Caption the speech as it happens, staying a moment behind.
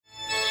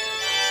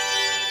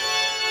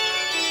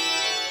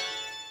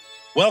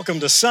Welcome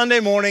to Sunday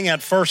morning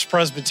at First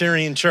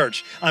Presbyterian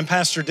Church. I'm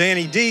Pastor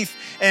Danny Deeth,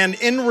 and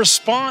in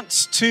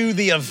response to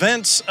the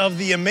events of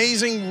the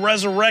amazing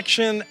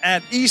resurrection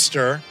at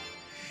Easter,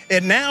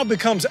 it now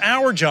becomes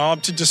our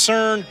job to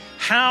discern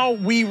how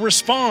we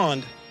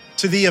respond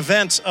to the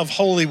events of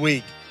Holy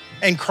Week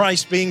and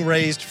Christ being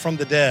raised from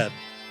the dead.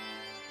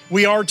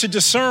 We are to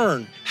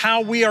discern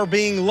how we are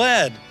being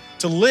led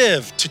to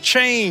live, to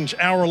change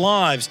our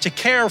lives, to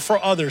care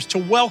for others, to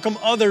welcome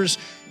others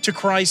to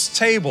Christ's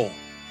table.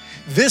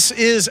 This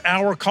is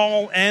our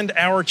call and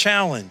our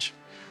challenge.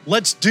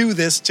 Let's do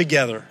this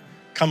together.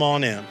 Come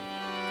on in.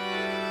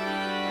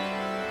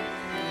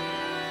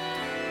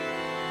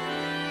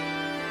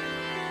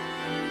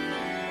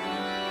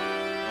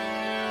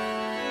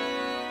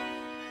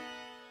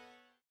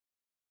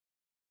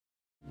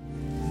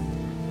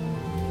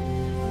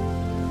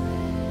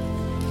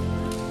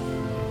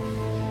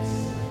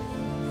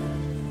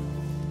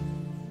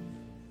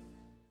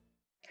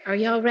 Are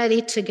y'all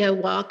ready to go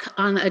walk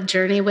on a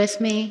journey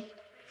with me?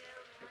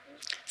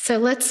 So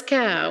let's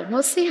go.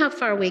 We'll see how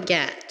far we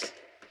get.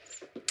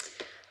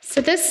 So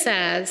this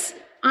says,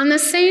 on the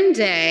same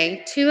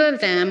day, two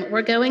of them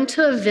were going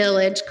to a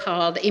village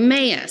called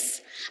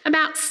Emmaus,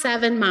 about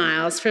 7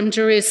 miles from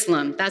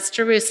Jerusalem. That's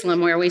Jerusalem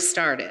where we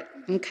started.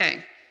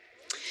 Okay.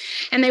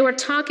 And they were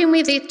talking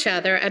with each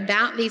other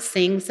about these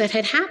things that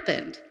had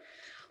happened.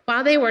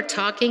 While they were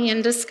talking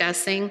and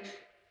discussing,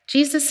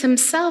 Jesus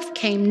himself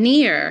came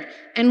near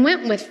and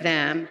went with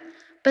them,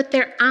 but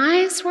their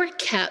eyes were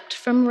kept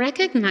from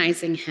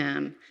recognizing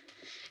him.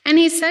 And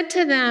he said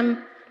to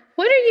them,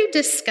 "What are you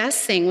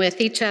discussing with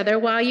each other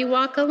while you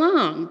walk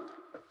along?"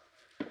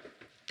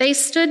 They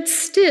stood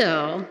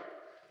still,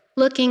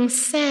 looking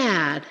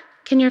sad.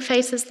 Can your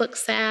faces look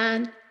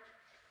sad?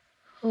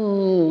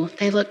 Oh,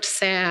 they looked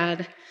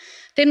sad.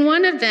 Then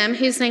one of them,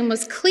 whose name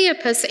was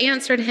Cleopas,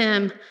 answered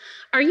him,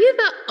 "Are you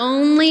the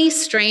only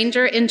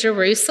stranger in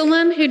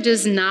Jerusalem who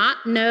does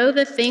not know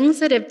the things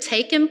that have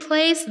taken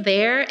place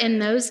there in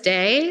those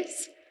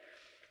days?"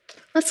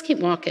 Let's keep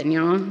walking,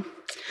 y'all.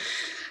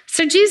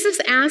 So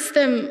Jesus asked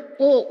them,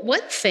 "Well,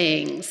 what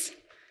things?"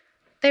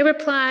 They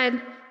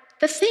replied,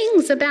 "The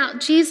things about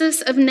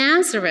Jesus of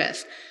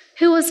Nazareth,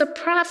 who was a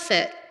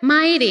prophet,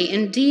 mighty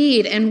in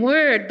deed and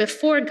word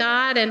before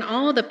God and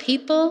all the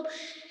people,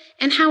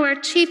 and how our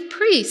chief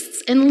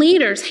priests and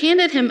leaders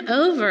handed him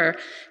over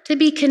to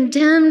be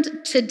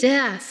condemned to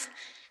death,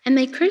 and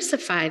they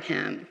crucified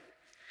him.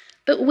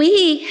 But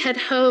we had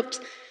hoped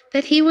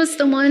that he was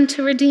the one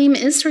to redeem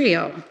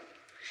Israel.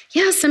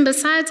 Yes, and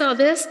besides all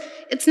this,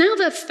 it's now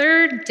the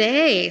 3rd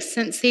day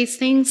since these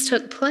things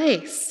took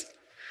place.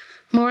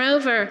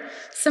 Moreover,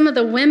 some of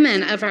the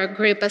women of our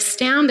group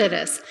astounded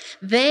us.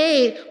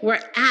 They were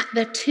at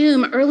the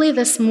tomb early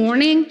this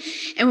morning,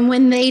 and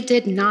when they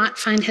did not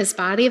find his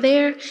body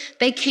there,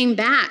 they came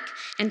back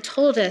and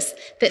told us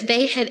that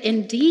they had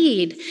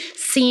indeed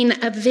seen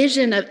a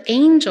vision of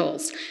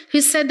angels who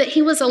said that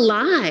he was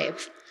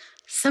alive.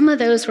 Some of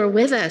those were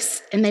with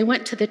us, and they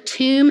went to the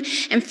tomb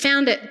and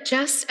found it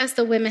just as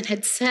the women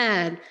had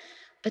said,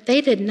 but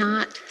they did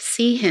not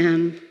see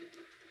him."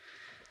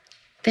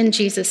 Then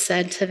Jesus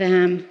said to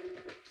them,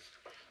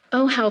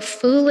 "Oh, how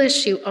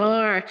foolish you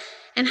are,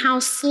 and how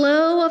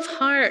slow of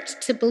heart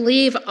to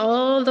believe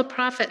all the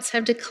prophets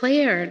have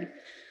declared.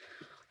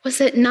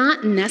 Was it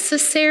not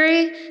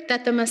necessary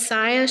that the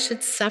Messiah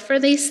should suffer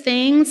these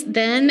things,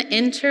 then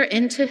enter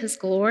into his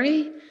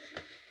glory?"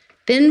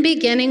 Then,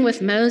 beginning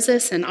with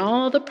Moses and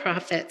all the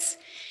prophets,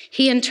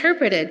 he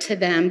interpreted to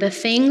them the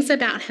things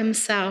about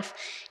himself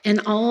in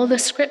all the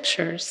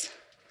scriptures.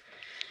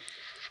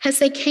 As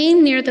they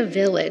came near the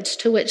village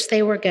to which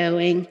they were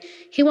going,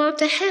 he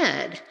walked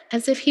ahead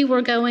as if he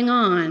were going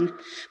on.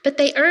 But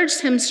they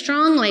urged him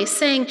strongly,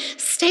 saying,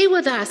 "Stay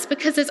with us,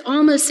 because it's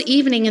almost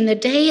evening and the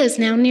day is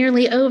now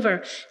nearly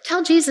over."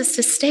 Tell Jesus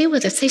to stay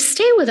with us. Say,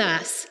 "Stay with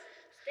us."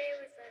 Stay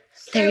with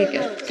us. There you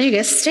go. There you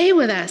go. Stay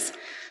with us.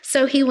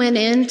 So he went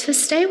in to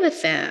stay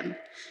with them.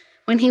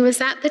 When he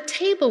was at the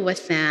table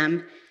with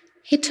them,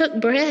 he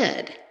took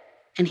bread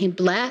and he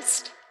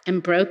blessed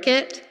and broke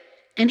it,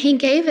 and he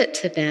gave it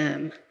to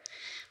them.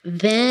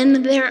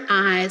 Then their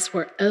eyes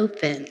were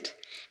opened,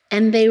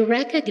 and they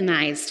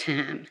recognized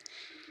him,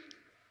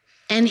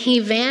 and he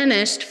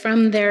vanished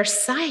from their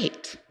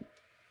sight.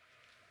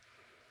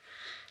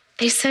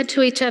 They said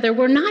to each other,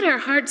 "Were not our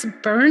hearts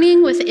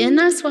burning within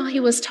us while he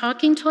was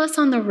talking to us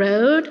on the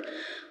road,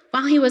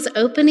 while he was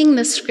opening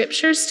the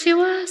scriptures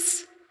to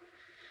us?"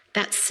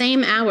 That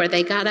same hour,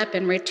 they got up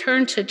and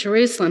returned to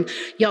Jerusalem.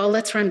 Y'all,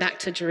 let's run back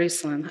to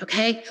Jerusalem,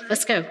 okay?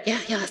 Let's go. Yeah,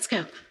 let's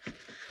go.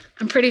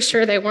 I'm pretty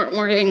sure they weren't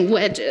wearing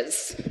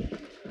wedges.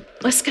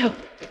 Let's go.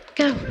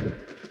 Go.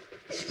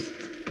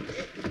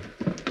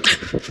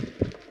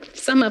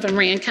 Some of them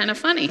ran kind of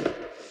funny.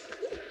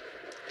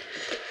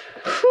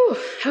 Whew,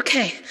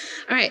 okay.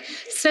 All right.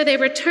 So they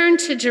returned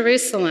to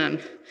Jerusalem,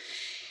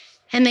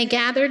 and they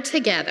gathered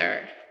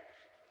together.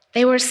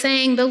 They were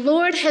saying, "The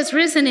Lord has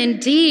risen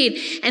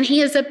indeed, and he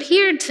has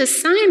appeared to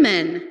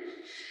Simon."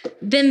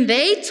 Then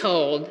they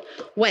told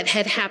what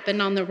had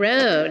happened on the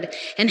road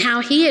and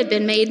how he had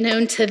been made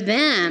known to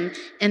them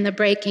in the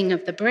breaking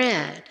of the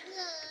bread.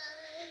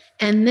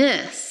 And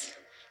this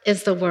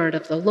is the word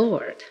of the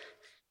Lord.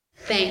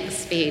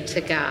 Thanks be to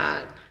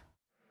God.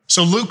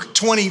 So Luke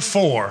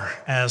 24,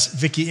 as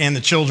Vicki and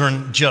the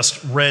children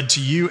just read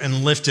to you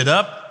and lifted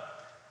up,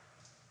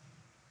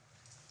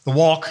 the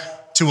walk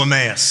to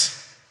Emmaus.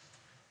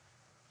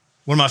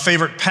 One of my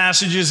favorite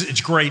passages.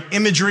 It's great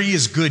imagery,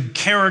 it's good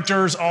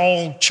characters,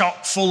 all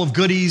chock full of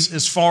goodies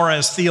as far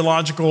as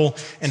theological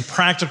and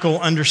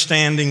practical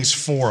understandings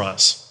for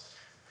us.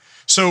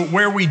 So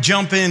where we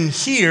jump in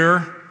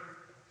here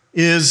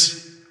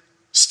is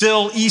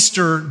still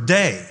Easter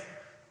Day.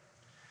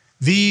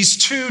 These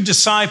two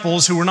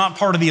disciples who were not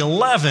part of the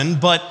 11,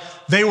 but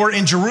they were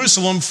in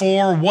Jerusalem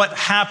for what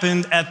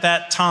happened at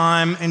that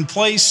time and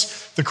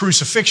place, the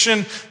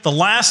crucifixion. The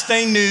last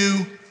they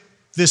knew,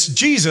 this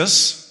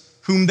Jesus,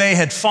 whom they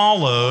had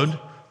followed,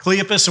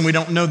 Cleopas, and we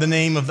don't know the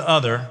name of the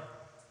other,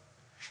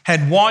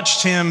 had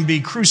watched him be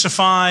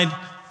crucified,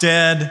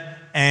 dead,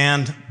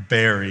 and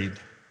buried.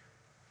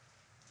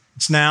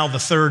 It's now the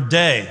third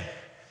day.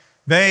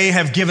 They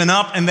have given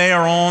up and they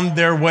are on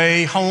their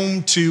way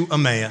home to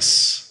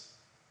Emmaus.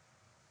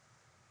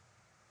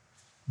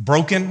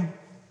 Broken,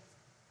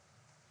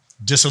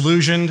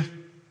 disillusioned,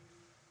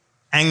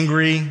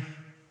 angry,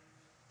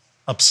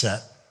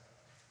 upset,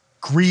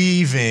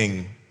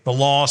 grieving the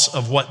loss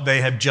of what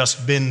they have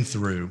just been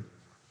through.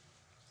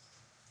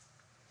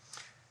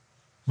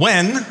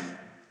 When,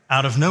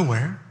 out of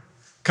nowhere,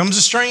 comes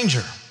a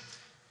stranger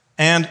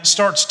and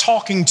starts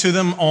talking to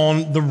them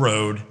on the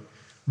road.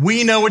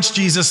 We know it's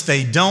Jesus,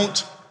 they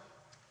don't.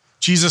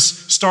 Jesus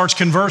starts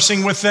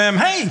conversing with them.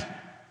 Hey,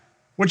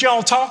 what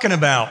y'all talking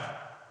about?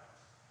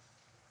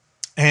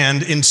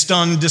 And in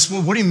stunned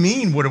disbelief, what do you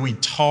mean, what are we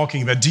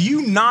talking about? Do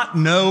you not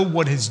know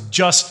what has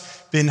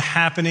just been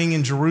happening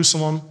in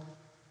Jerusalem?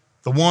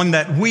 The one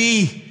that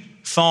we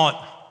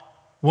thought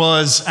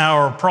was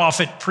our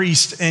prophet,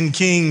 priest, and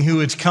king who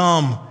had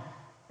come,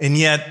 and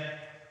yet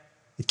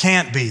it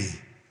can't be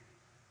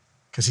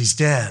because he's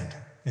dead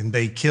and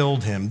they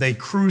killed him. They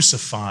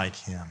crucified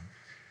him.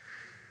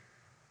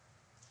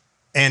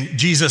 And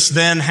Jesus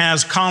then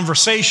has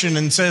conversation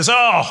and says,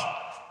 oh,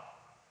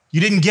 you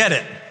didn't get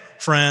it,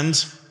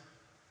 friends.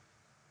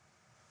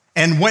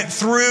 And went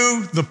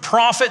through the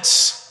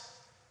prophets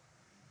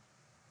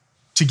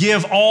to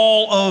give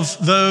all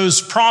of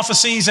those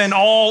prophecies and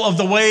all of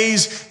the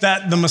ways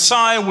that the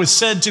Messiah was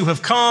said to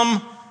have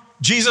come.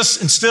 Jesus,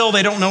 and still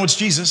they don't know it's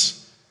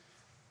Jesus,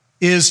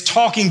 is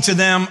talking to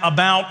them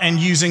about and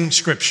using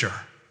Scripture.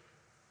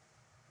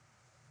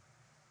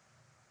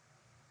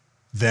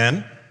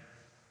 Then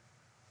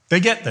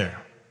they get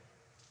there.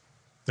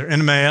 They're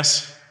in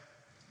Emmaus,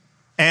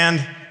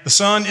 and the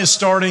sun is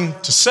starting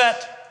to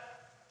set.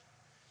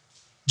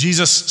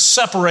 Jesus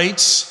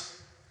separates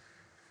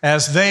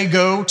as they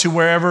go to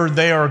wherever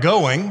they are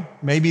going,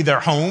 maybe their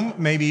home,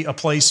 maybe a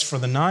place for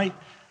the night.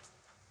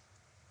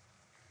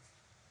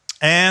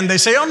 And they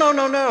say, oh,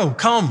 no,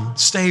 come,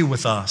 stay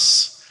with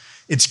us.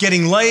 It's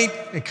getting late,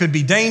 it could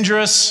be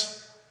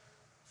dangerous.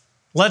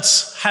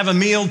 Let's have a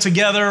meal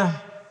together.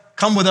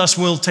 Come with us,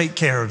 we'll take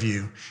care of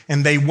you.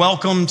 And they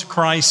welcomed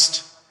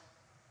Christ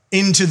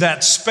into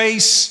that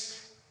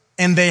space,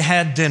 and they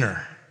had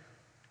dinner.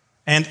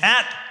 And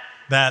at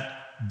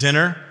that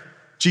dinner,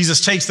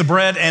 Jesus takes the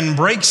bread and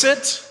breaks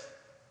it.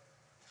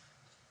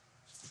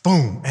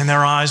 Boom, and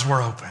their eyes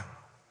were open.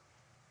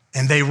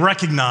 And they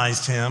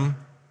recognized him.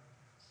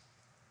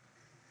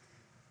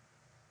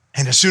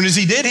 And as soon as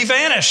he did, he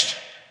vanished.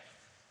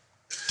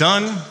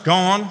 Done,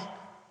 gone.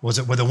 Was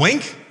it with a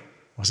wink?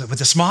 Was it with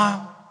a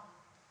smile?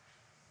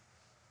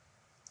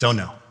 Don't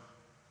know.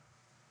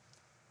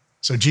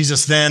 So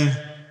Jesus then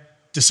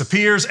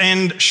disappears,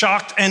 and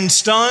shocked and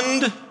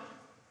stunned.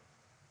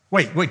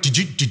 Wait,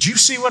 did you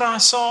see what I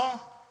saw?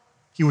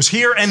 He was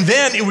here, and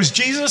then it was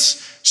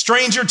Jesus,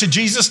 stranger to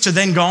Jesus, to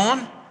then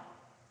gone.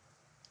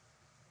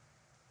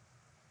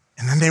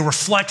 And then they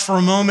reflect for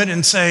a moment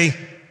and say,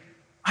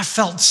 I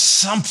felt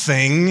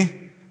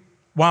something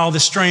while the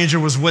stranger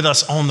was with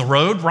us on the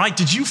road, right?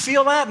 Did you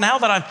feel that? Now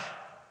that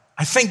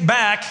I think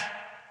back,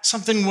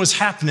 something was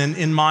happening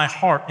in my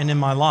heart and in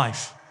my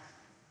life.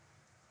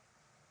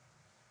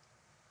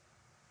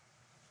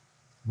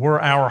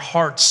 Were our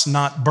hearts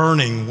not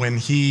burning when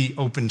he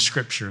opened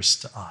scriptures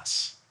to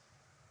us?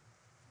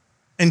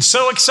 And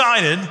so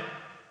excited,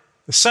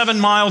 the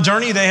 7-mile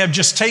journey they have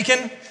just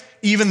taken,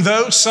 even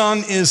though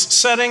sun is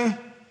setting,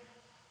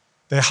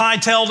 they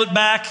hightailed it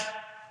back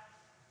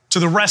to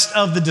the rest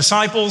of the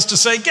disciples to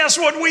say, guess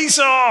what we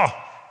saw?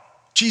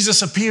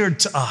 Jesus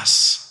appeared to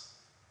us.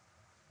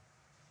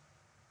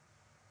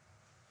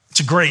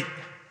 It's a great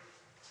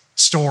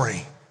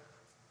story.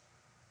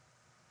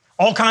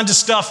 All kinds of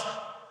stuff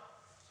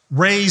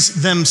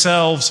raise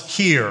themselves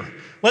here.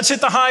 Let's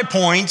hit the high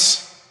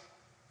points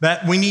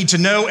that we need to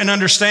know and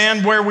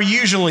understand where we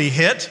usually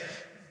hit.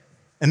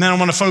 And then I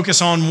want to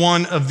focus on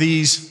one of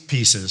these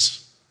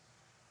pieces.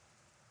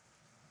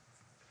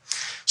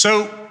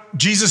 So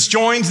Jesus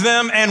joins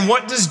them, and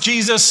what does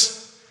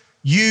Jesus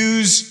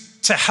use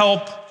to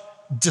help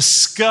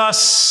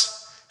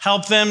discuss,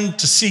 help them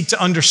to seek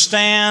to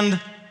understand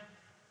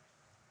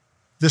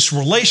this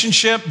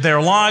relationship,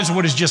 their lives,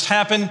 what has just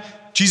happened?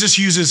 Jesus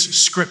uses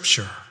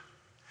Scripture.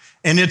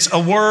 And it's a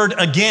word,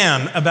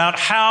 again, about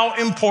how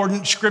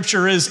important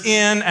Scripture is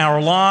in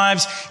our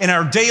lives, in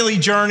our daily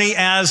journey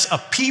as a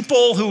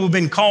people who have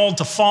been called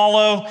to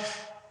follow.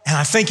 And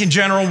I think in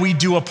general, we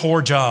do a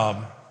poor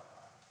job.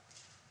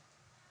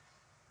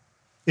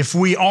 If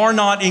we are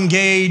not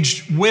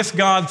engaged with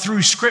God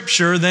through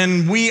Scripture,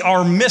 then we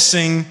are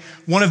missing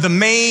one of the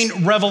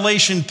main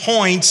revelation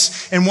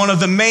points and one of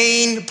the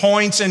main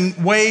points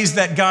and ways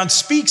that God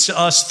speaks to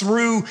us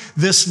through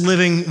this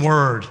living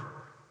word.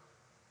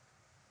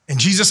 And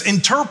Jesus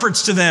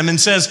interprets to them and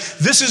says,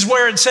 this is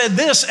where it said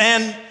this,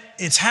 and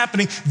it's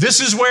happening.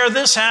 This is where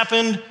this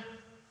happened.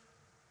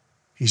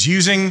 He's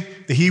using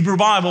the Hebrew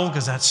Bible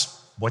because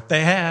that's what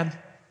they had.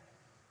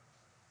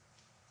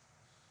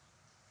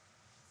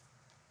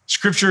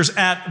 Scripture's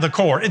at the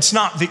core. It's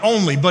not the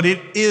only, but it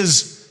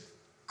is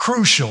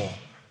crucial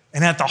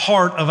and at the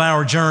heart of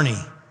our journey.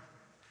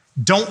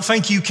 Don't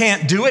think you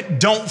can't do it.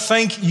 Don't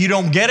think you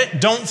don't get it.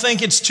 Don't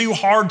think it's too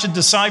hard to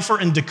decipher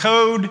and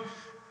decode.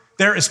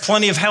 There is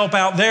plenty of help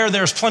out there.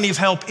 There's plenty of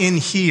help in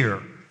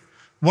here.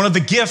 One of the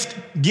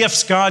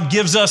gifts God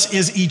gives us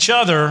is each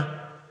other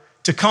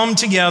to come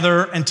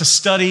together and to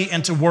study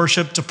and to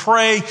worship, to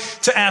pray,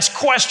 to ask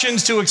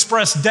questions, to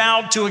express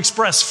doubt, to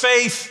express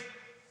faith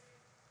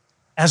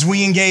as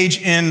we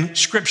engage in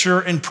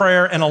Scripture and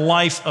prayer and a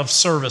life of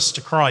service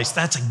to Christ.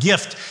 That's a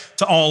gift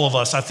to all of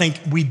us. I think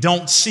we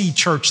don't see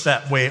church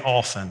that way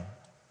often.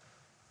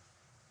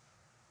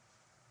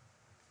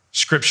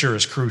 Scripture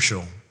is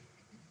crucial.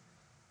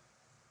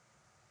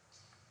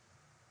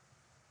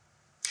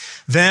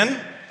 Then,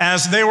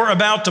 as they were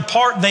about to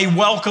part, they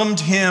welcomed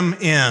him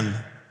in.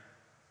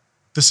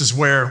 This is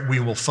where we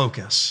will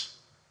focus.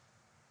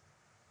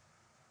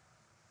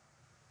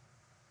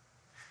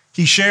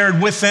 He shared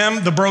with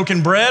them the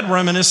broken bread,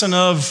 reminiscent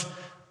of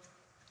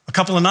a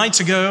couple of nights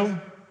ago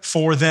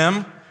for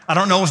them. I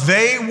don't know if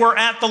they were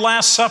at the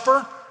Last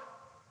Supper.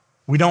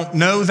 We don't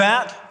know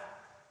that.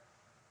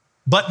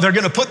 But they're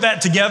going to put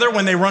that together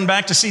when they run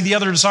back to see the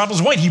other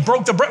disciples. Wait, he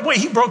broke the bread. Wait,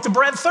 he broke the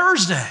bread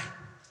Thursday.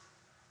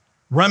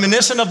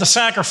 Reminiscent of the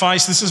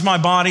sacrifice, this is my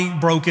body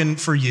broken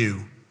for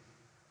you.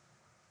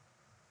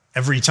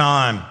 Every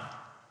time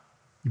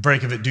you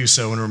break of it, do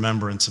so in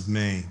remembrance of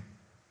me.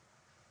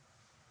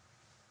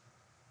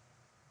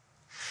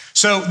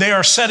 So they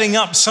are setting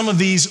up some of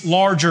these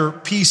larger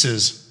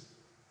pieces.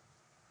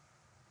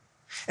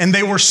 And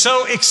they were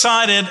so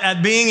excited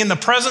at being in the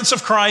presence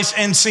of Christ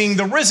and seeing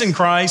the risen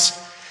Christ,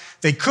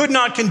 they could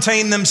not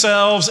contain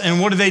themselves. And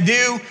what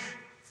do?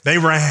 They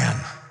ran.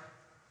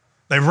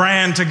 They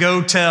ran to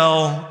go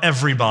tell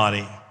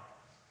everybody,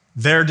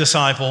 their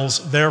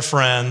disciples, their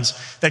friends,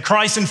 that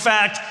Christ, in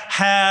fact,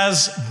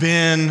 has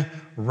been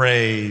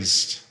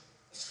raised.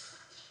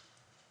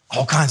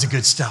 All kinds of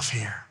good stuff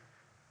here.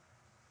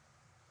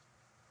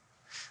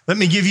 Let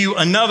me give you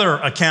another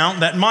account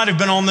that might have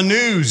been on the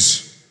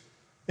news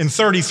in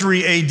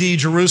 33 AD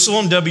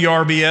Jerusalem,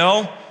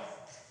 WRBL,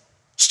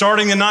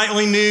 starting the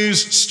nightly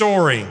news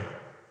story.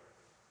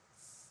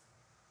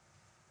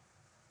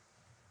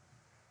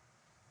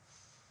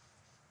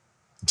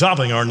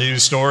 Topping our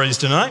news stories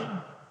tonight,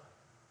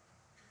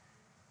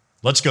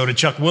 let's go to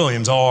Chuck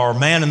Williams, our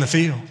man in the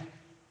field.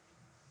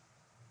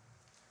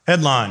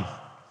 Headline: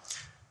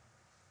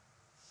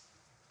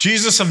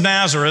 Jesus of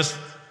Nazareth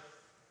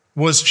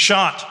was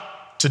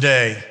shot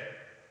today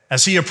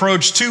as he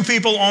approached two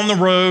people on the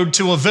road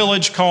to a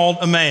village called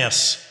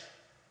Emmaus.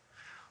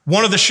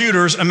 One of the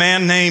shooters, a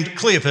man named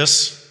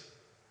Cleopas,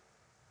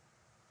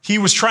 he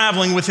was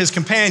traveling with his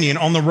companion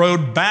on the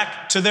road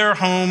back to their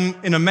home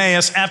in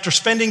Emmaus after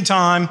spending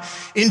time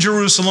in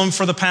Jerusalem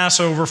for the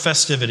Passover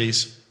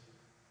festivities.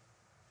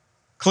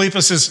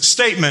 Cleopas'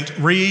 statement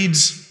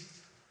reads,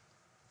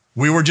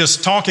 "We were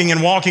just talking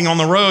and walking on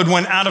the road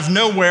when out of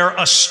nowhere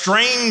a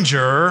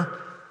stranger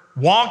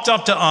walked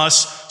up to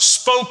us,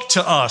 spoke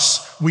to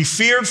us. We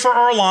feared for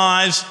our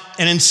lives,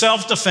 and in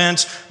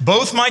self-defense,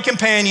 both my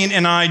companion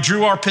and I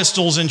drew our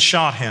pistols and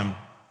shot him.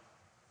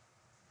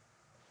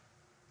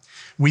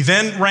 We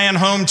then ran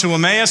home to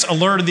Emmaus,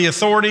 alerted the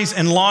authorities,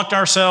 and locked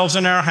ourselves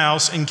in our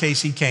house in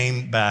case he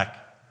came back.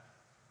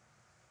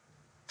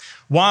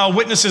 While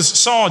witnesses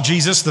saw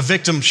Jesus, the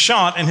victim,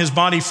 shot and his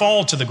body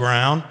fall to the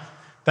ground,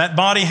 that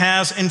body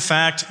has, in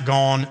fact,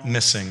 gone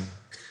missing."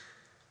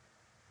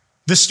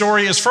 This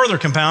story is further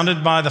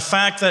compounded by the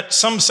fact that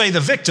some say the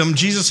victim,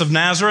 Jesus of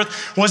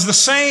Nazareth, was the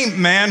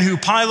same man who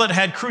Pilate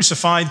had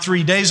crucified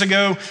 3 days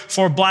ago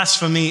for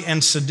blasphemy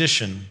and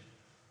sedition.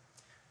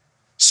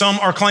 Some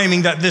are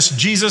claiming that this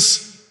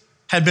Jesus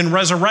had been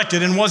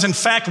resurrected and was in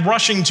fact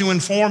rushing to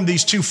inform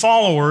these two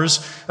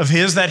followers of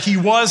his that he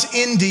was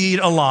indeed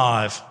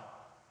alive.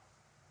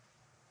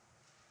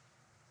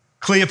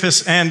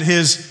 Cleopas and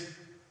his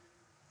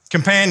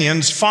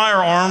companions,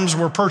 firearms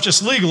were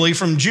purchased legally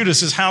from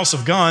Judas's house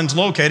of guns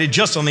located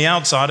just on the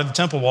outside of the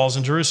temple walls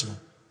in Jerusalem.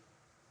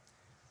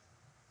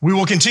 We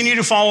will continue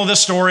to follow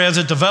this story as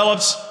it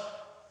develops.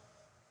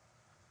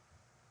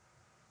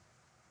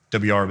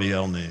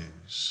 WRBL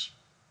News.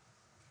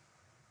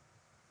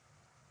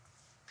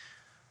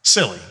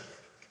 Silly,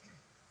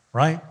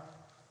 right?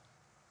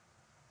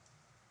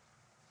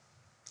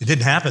 It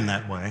didn't happen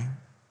that way.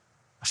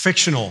 A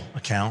fictional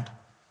account.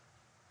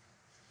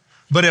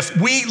 But if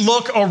we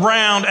look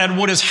around at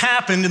what has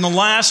happened in the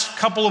last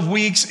couple of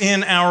weeks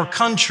in our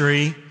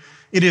country,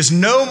 it is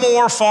no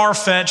more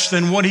far-fetched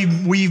than what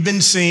we've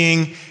been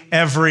seeing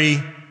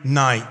every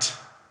night.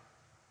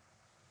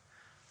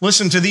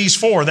 Listen to these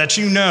four that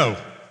you know.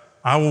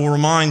 I will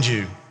remind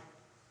you.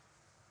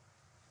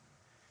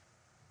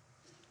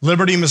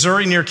 Liberty,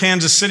 Missouri, near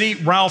Kansas City,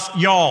 Ralph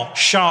Yarl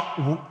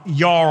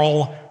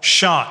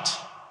shot.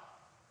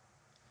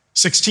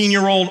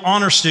 16-year-old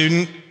honor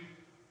student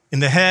in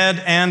the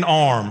head and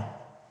arm.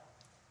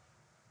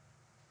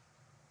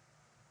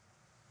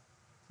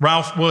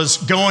 Ralph was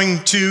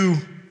going to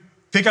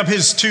pick up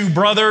his two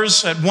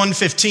brothers at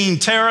 115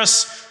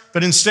 Terrace,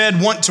 but instead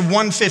went to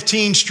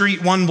 115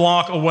 Street, 1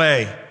 block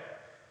away.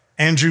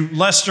 Andrew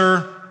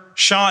Lester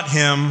shot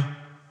him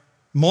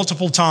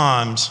multiple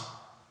times.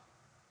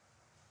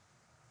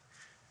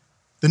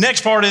 The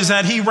next part is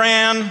that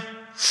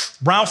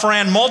Ralph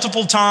ran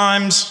multiple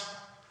times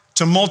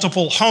to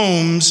multiple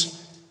homes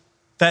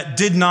that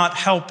did not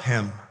help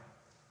him.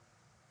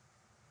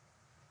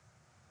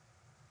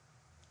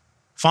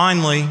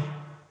 Finally,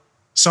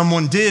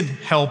 someone did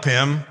help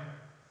him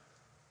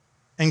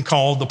and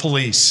called the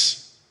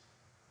police.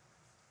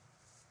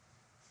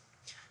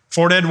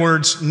 Fort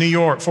Edward, New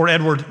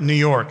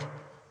York.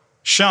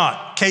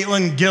 Shot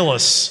Caitlin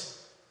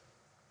Gillis,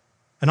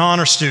 an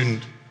honor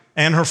student,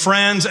 and her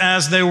friends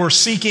as they were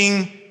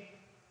seeking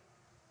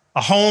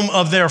a home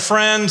of their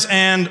friends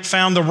and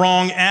found the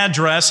wrong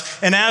address.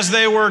 And as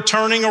they were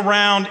turning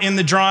around in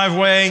the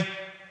driveway,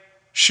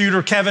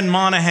 shooter Kevin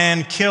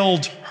Monahan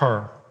killed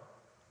her.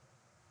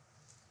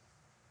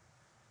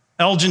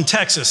 Elgin,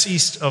 Texas,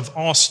 east of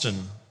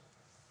Austin.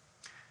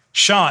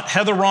 Shot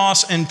Heather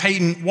Ross and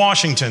Peyton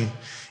Washington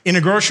in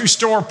a grocery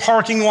store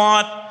parking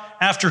lot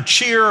after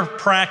cheer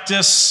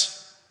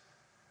practice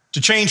to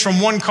change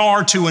from one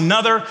car to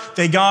another.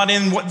 They got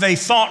in what they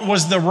thought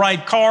was the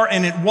right car,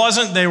 and it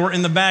wasn't. They were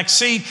in the back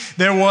seat.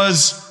 There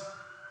was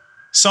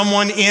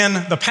someone in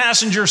the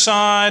passenger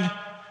side.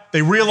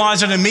 They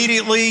realized it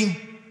immediately,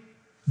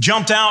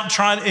 jumped out,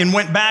 and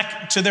went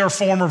back to their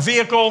former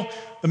vehicle.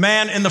 The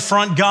man in the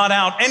front got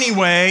out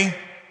anyway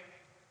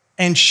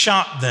and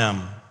shot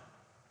them.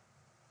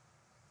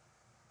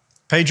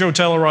 Pedro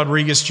Tela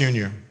Rodriguez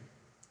Jr.,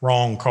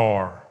 wrong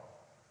car.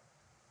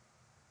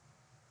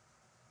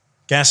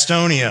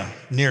 Gastonia,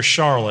 near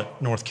Charlotte,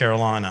 North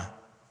Carolina.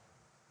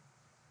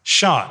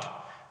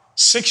 Shot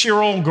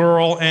 6-year-old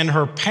girl and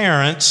her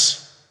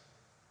parents,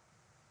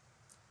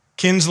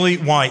 Kinsley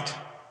White.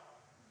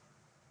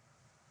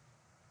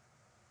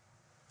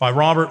 By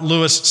Robert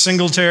Louis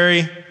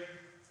Singletary.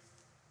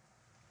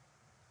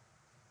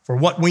 For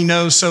what we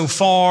know so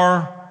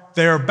far,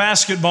 their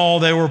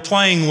basketball they were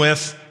playing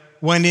with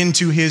went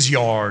into his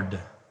yard.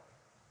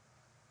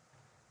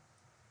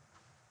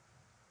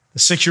 The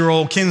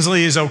 6-year-old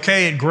Kinsley is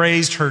okay. It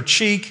grazed her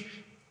cheek.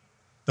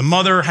 The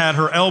mother had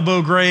her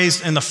elbow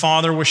grazed, and the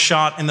father was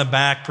shot in the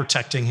back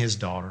protecting his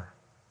daughter.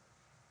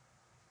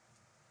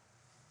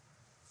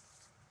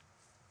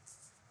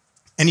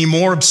 Any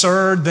more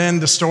absurd than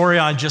the story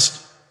I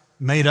just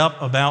made up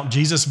about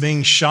Jesus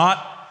being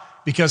shot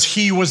because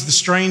he was the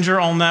stranger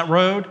on that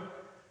road?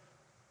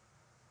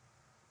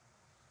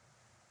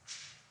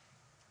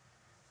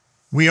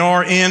 We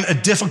are in a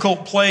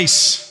difficult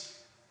place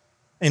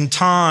in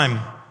time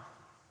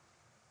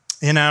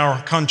in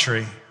our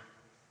country.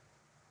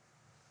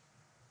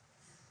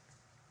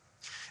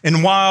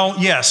 And while,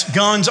 yes,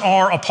 guns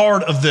are a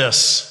part of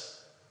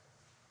this,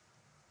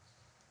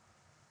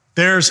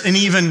 there's an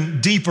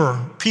even deeper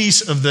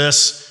piece of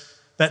this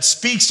that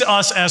speaks to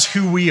us as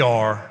who we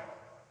are.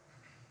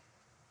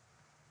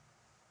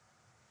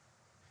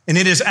 And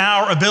it is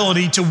our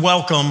ability to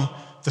welcome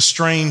the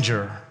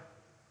stranger.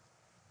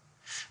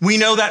 We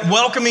know that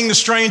welcoming the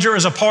stranger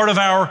is a part of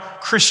our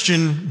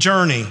Christian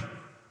journey.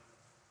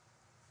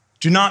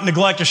 Do not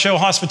neglect to show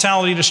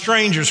hospitality to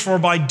strangers, for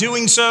by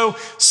doing so,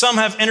 some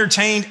have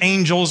entertained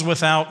angels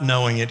without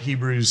knowing it.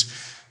 Hebrews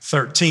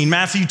 13.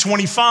 Matthew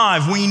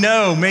 25, we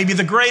know, maybe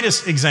the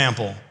greatest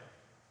example.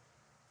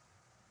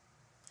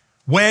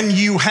 When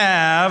you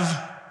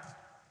have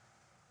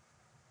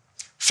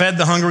fed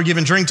the hungry,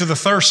 given drink to the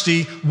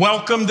thirsty,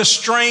 welcomed the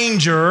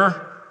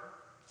stranger,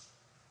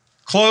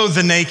 clothed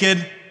the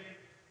naked,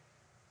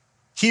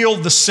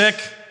 healed the sick,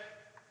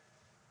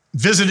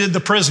 visited the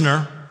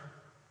prisoner,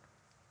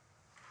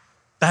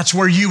 that's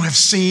where you have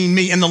seen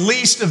me. In the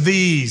least of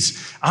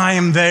these, I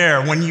am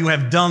there. When you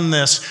have done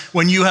this,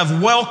 when you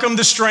have welcomed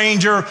the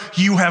stranger,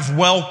 you have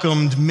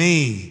welcomed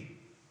me.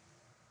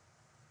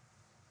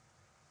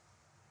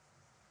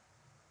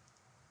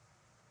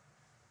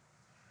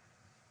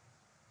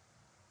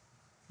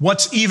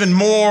 What's even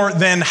more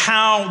than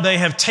how they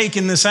have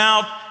taken this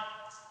out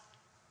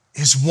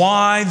is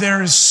why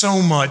there is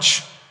so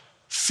much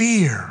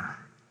fear,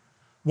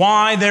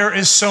 why there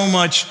is so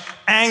much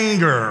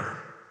anger.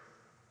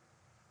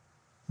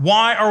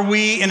 Why are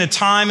we in a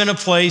time and a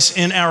place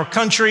in our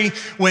country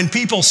when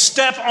people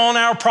step on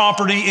our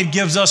property, it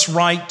gives us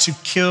right to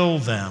kill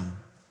them?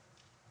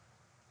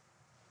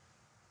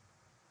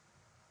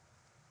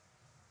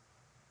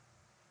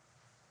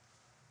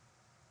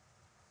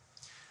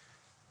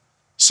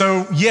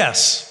 So,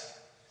 yes,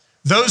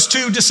 those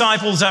two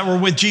disciples that were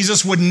with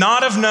Jesus would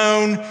not have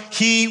known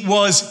he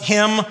was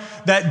him,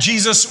 that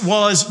Jesus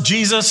was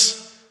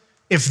Jesus,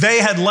 if they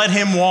had let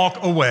him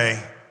walk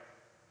away.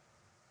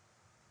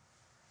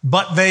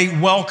 But they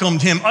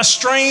welcomed him, a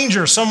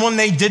stranger, someone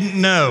they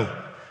didn't know.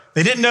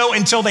 They didn't know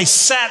until they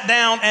sat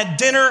down at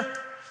dinner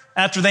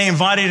after they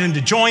invited him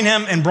to join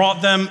him and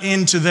brought them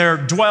into their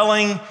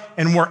dwelling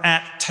and were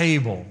at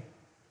table.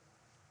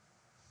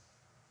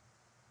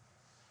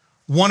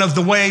 One of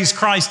the ways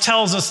Christ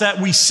tells us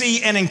that we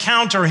see and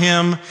encounter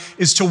him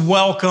is to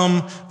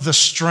welcome the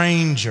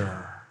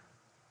stranger.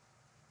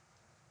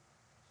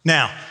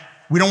 Now,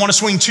 we don't want to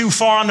swing too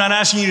far. I'm not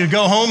asking you to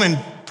go home and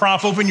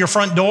prop open your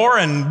front door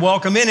and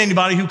welcome in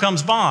anybody who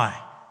comes by.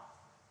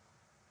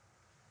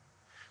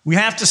 We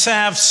have to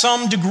have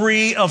some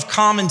degree of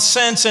common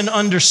sense and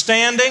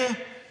understanding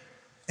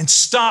and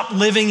stop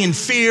living in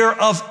fear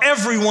of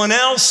everyone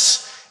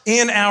else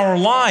in our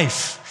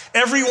life.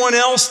 Everyone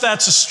else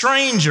that's a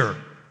stranger.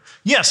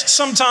 Yes,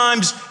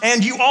 sometimes,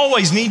 and you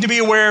always need to be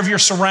aware of your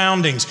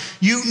surroundings.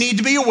 You need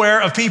to be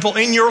aware of people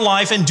in your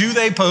life and do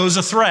they pose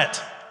a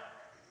threat?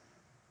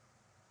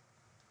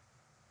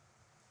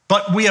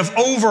 But we have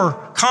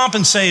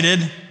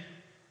overcompensated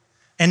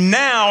and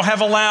now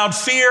have allowed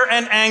fear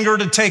and anger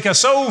to take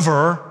us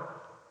over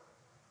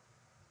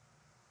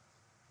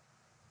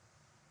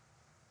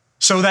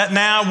so that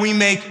now we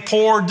make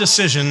poor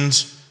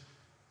decisions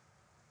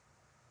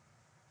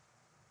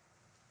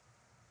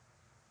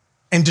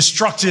and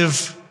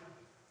destructive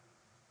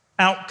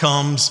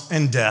outcomes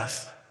and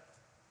death.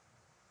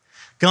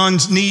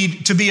 Guns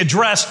need to be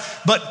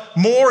addressed, but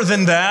more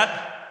than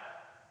that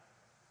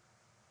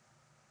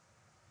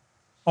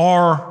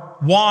are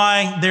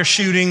why they're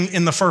shooting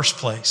in the first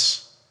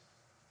place.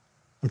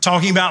 I'm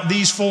talking about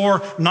these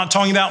four. I'm not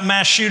talking about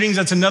mass shootings.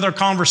 That's another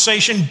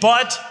conversation,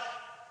 but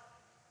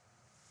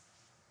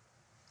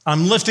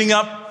I'm lifting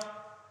up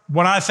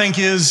what I think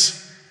is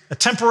a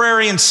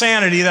temporary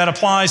insanity that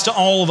applies to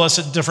all of us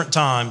at different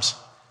times.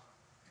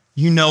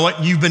 You know it.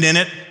 You've been in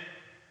it.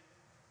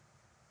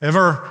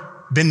 Ever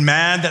been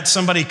mad that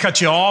somebody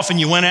cut you off and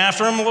you went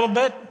after them a little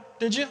bit?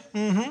 Did you?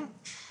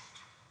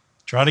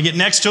 Try to get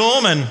next to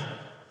them and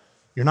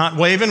you're not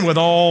waving with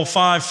all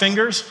 5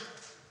 fingers?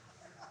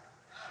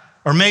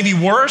 Or maybe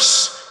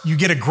worse, you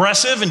get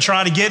aggressive and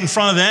try to get in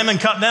front of them and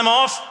cut them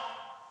off?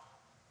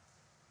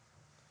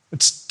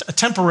 It's a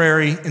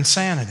temporary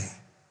insanity.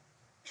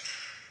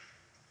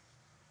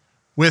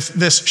 With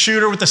this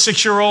shooter with the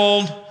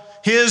 6-year-old,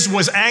 his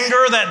was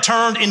anger that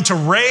turned into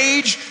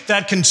rage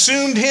that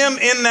consumed him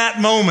in that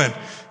moment.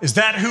 Is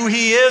that who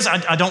he is?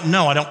 I don't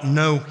know. I don't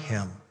know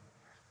him.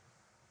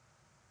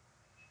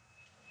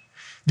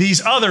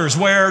 These others,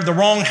 where the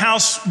wrong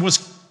house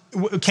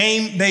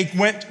came, they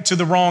went to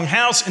the wrong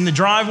house in the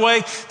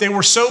driveway. They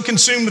were so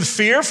consumed with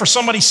fear for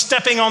somebody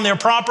stepping on their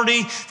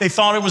property, they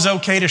thought it was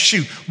okay to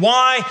shoot.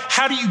 Why?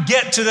 How do you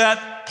get to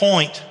that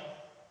point?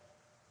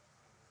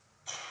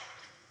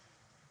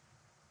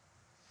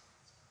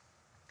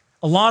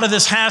 A lot of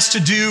this has to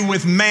do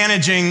with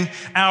managing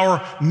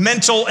our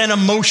mental and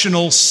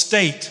emotional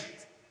state.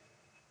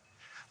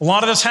 A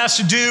lot of this has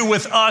to do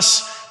with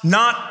us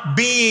not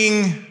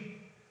being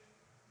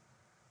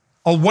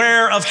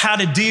aware of how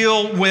to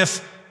deal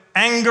with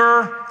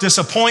anger,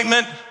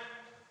 disappointment.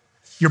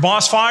 Your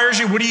boss fires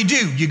you, what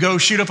do? You go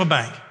shoot up a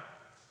bank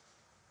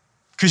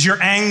because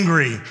you're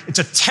angry. It's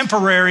a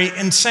temporary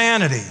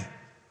insanity.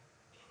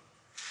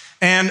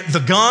 And the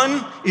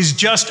gun is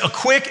just a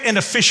quick and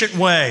efficient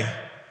way.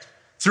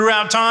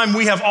 Throughout time,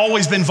 we have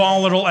always been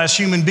volatile as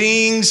human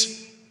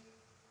beings.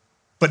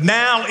 But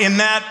now, in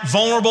that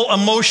vulnerable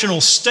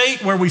emotional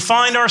state where we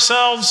find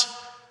ourselves,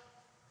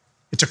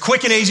 it's a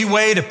quick and easy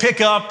way to pick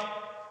up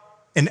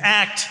and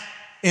act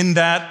in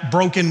that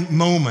broken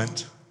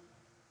moment.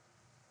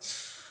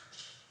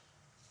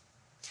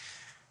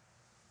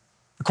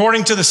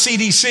 According to the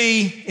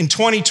CDC, in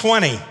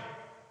 2020,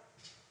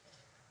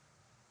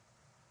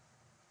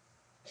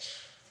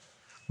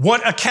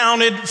 what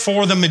accounted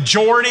for the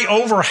majority,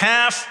 over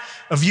half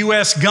of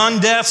U.S. gun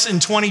deaths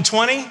in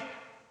 2020?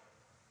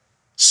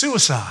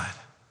 Suicide.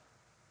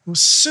 It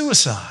was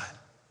suicide.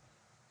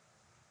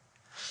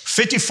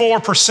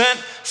 54%,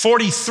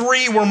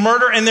 43 were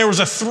murder, and there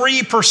was a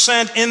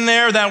 3% in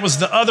there that was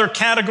the other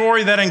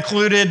category that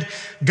included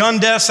gun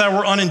deaths that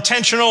were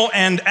unintentional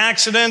and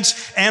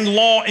accidents and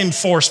law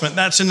enforcement.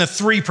 That's in the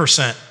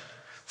 3%.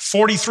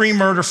 43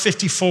 murder,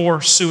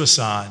 54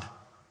 suicide.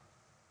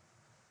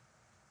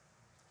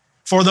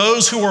 For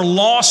those who are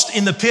lost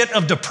in the pit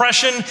of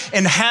depression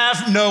and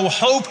have no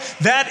hope,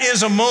 that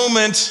is a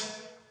moment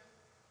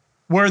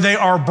where they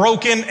are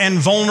broken and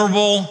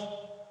vulnerable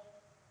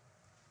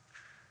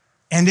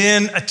and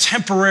in a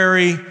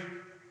temporary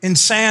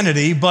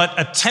insanity, but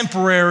a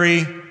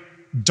temporary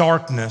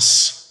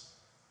darkness.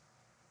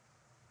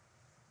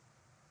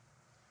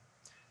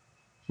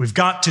 We've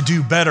got to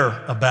do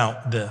better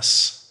about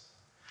this.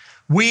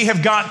 We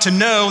have got to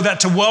know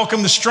that to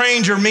welcome the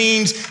stranger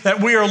means that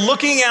we are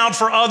looking out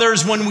for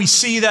others when we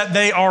see that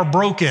they are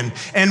broken.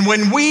 And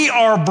when we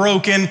are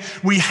broken,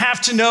 we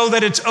have to know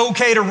that it's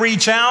okay to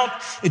reach out.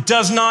 It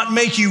does not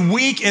make you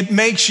weak, it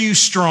makes you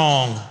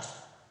strong.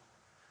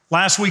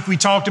 Last week we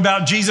talked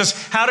about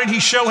Jesus. How did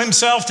he show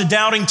himself to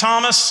doubting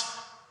Thomas?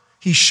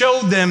 He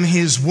showed them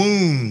his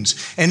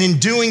wounds, and in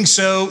doing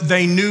so,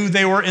 they knew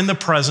they were in the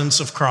presence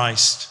of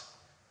Christ.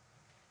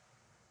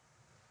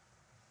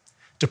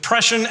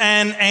 Depression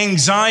and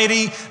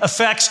anxiety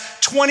affects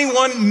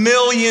 21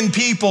 million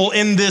people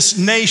in this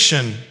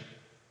nation.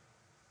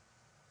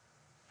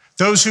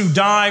 Those who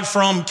die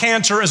from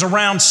cancer is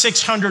around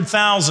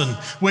 600,000,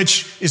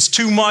 which is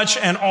too much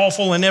and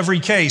awful in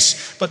every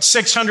case. But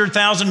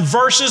 600,000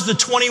 versus the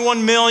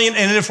 21 million,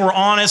 and if we're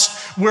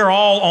honest, we're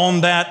all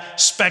on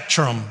that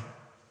spectrum.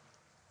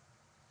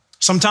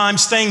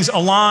 Sometimes things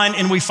align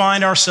and we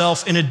find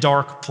ourselves in a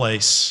dark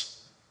place.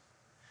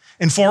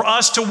 And for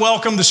us to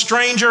welcome the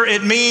stranger,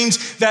 it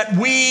means that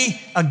we,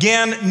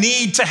 again,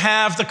 need to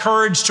have the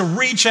courage to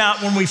reach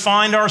out when we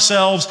find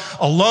ourselves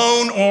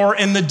alone or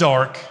in the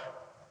dark.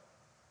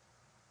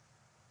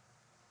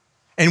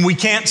 And we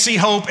can't see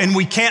hope and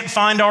we can't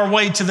find our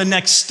way to the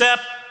next step.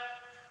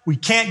 We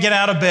can't get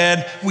out of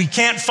bed. We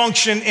can't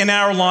function in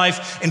our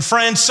life. And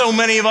friends, so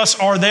many of us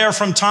are there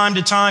from time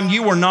to time.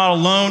 You are not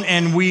alone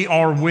and we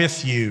are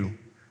with you.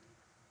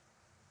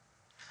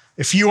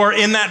 If you are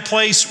in that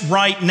place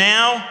right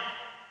now,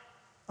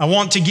 I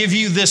want to give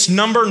you this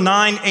number,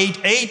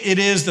 988. It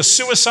is the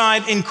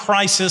Suicide in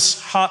Crisis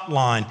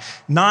hotline.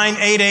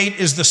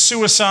 988 is the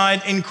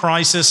Suicide in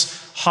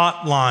Crisis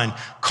hotline.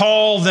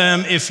 Call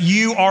them if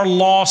you are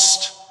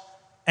lost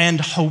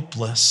and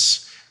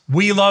hopeless.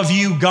 We love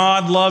you,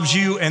 God loves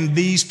you, and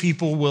these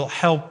people will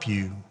help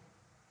you.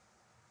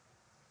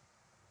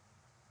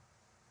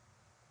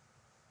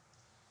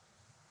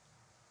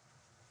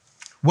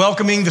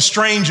 Welcoming the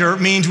stranger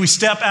means we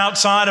step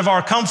outside of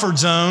our comfort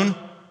zone.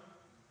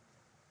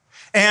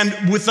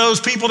 And with those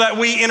people that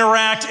we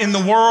interact in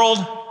the world,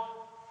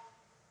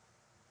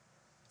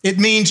 it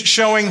means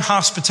showing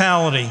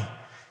hospitality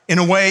in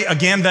a way,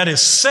 again, that is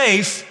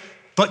safe,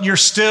 but you're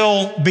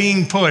still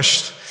being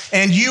pushed.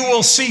 And you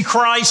will see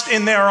Christ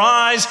in their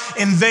eyes,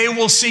 and they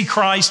will see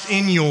Christ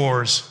in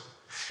yours.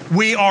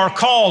 We are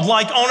called,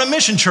 like on a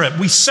mission trip,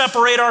 we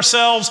separate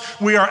ourselves,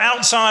 we are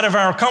outside of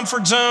our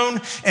comfort zone,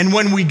 and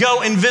when we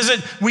go and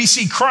visit, we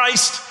see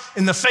Christ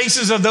in the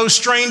faces of those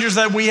strangers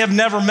that we have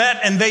never met,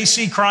 and they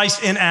see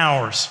Christ in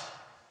ours.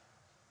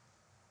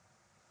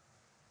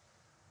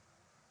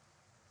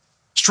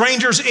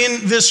 Strangers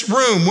in this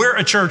room, we're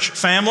a church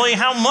family.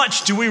 How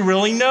much do we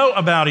really know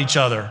about each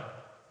other?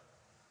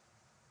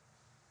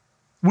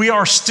 We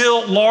are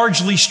still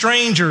largely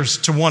strangers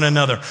to one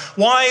another.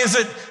 Why is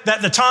it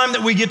that the time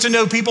that we get to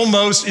know people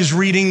most is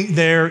reading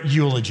their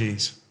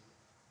eulogies?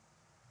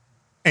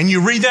 And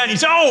you read that and you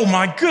say, oh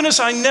my goodness,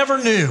 I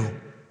never knew.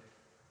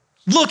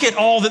 Look at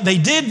all that they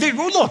did.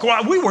 Look,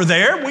 we were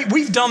there.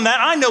 We've done that.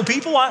 I know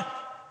people.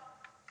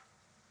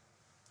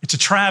 It's a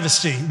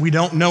travesty. We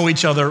don't know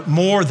each other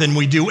more than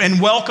we do.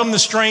 And welcome the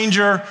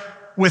stranger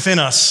within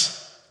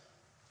us.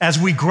 As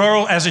we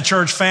grow as a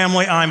church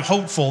family, I'm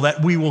hopeful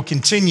that we will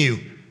continue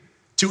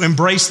to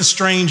embrace the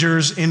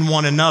strangers in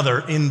one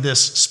another in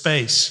this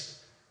space.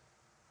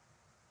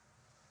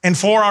 And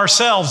for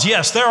ourselves,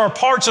 yes, there are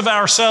parts of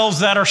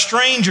ourselves that are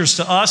strangers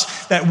to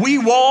us that we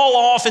wall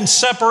off and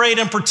separate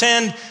and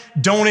pretend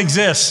don't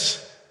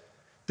exist.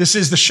 This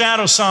is the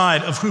shadow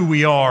side of who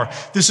we are.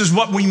 This is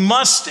what we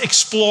must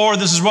explore.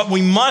 This is what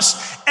we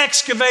must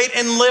excavate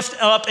and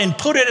lift up and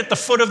put it at the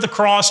foot of the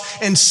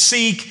cross and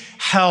seek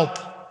help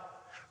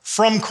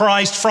from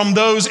Christ, from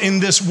those in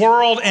this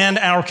world and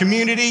our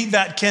community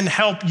that can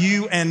help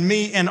you and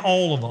me and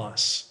all of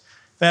us.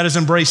 That is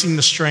embracing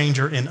the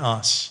stranger in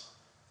us.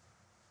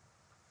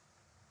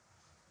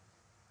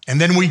 And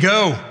then we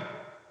go,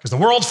 because the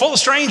world's full of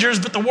strangers,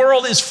 but the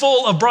world is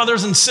full of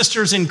brothers and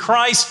sisters in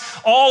Christ.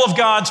 All of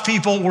God's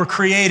people were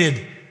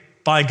created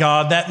by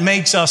God. That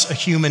makes us a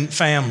human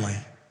family.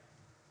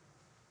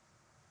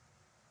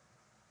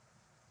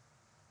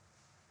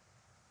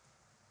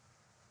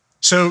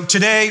 So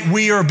today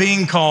we are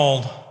being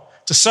called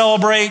to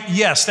celebrate,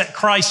 yes, that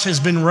Christ has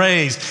been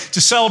raised,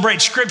 to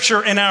celebrate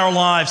Scripture in our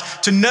lives,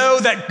 to know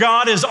that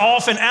God is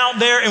often out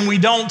there and we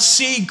don't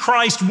see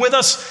Christ with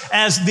us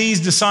as these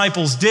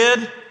disciples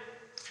did,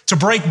 to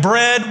break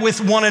bread with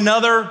one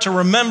another, to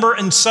remember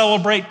and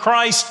celebrate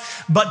Christ,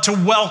 but to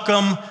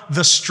welcome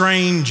the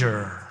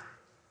stranger.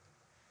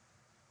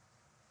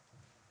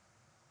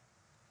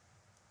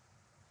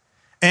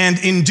 And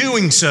in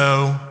doing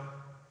so,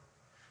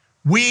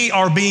 We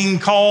are being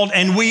called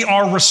and we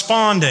are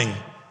responding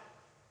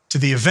to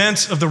the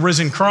events of the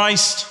risen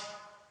Christ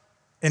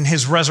and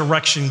his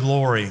resurrection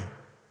glory.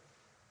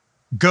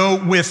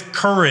 Go with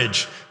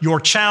courage. Your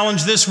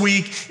challenge this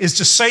week is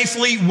to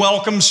safely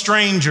welcome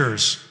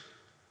strangers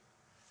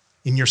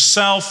in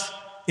yourself,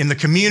 in the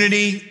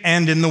community,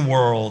 and in the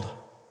world.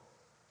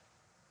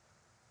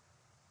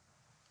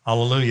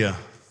 Hallelujah.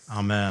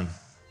 Amen.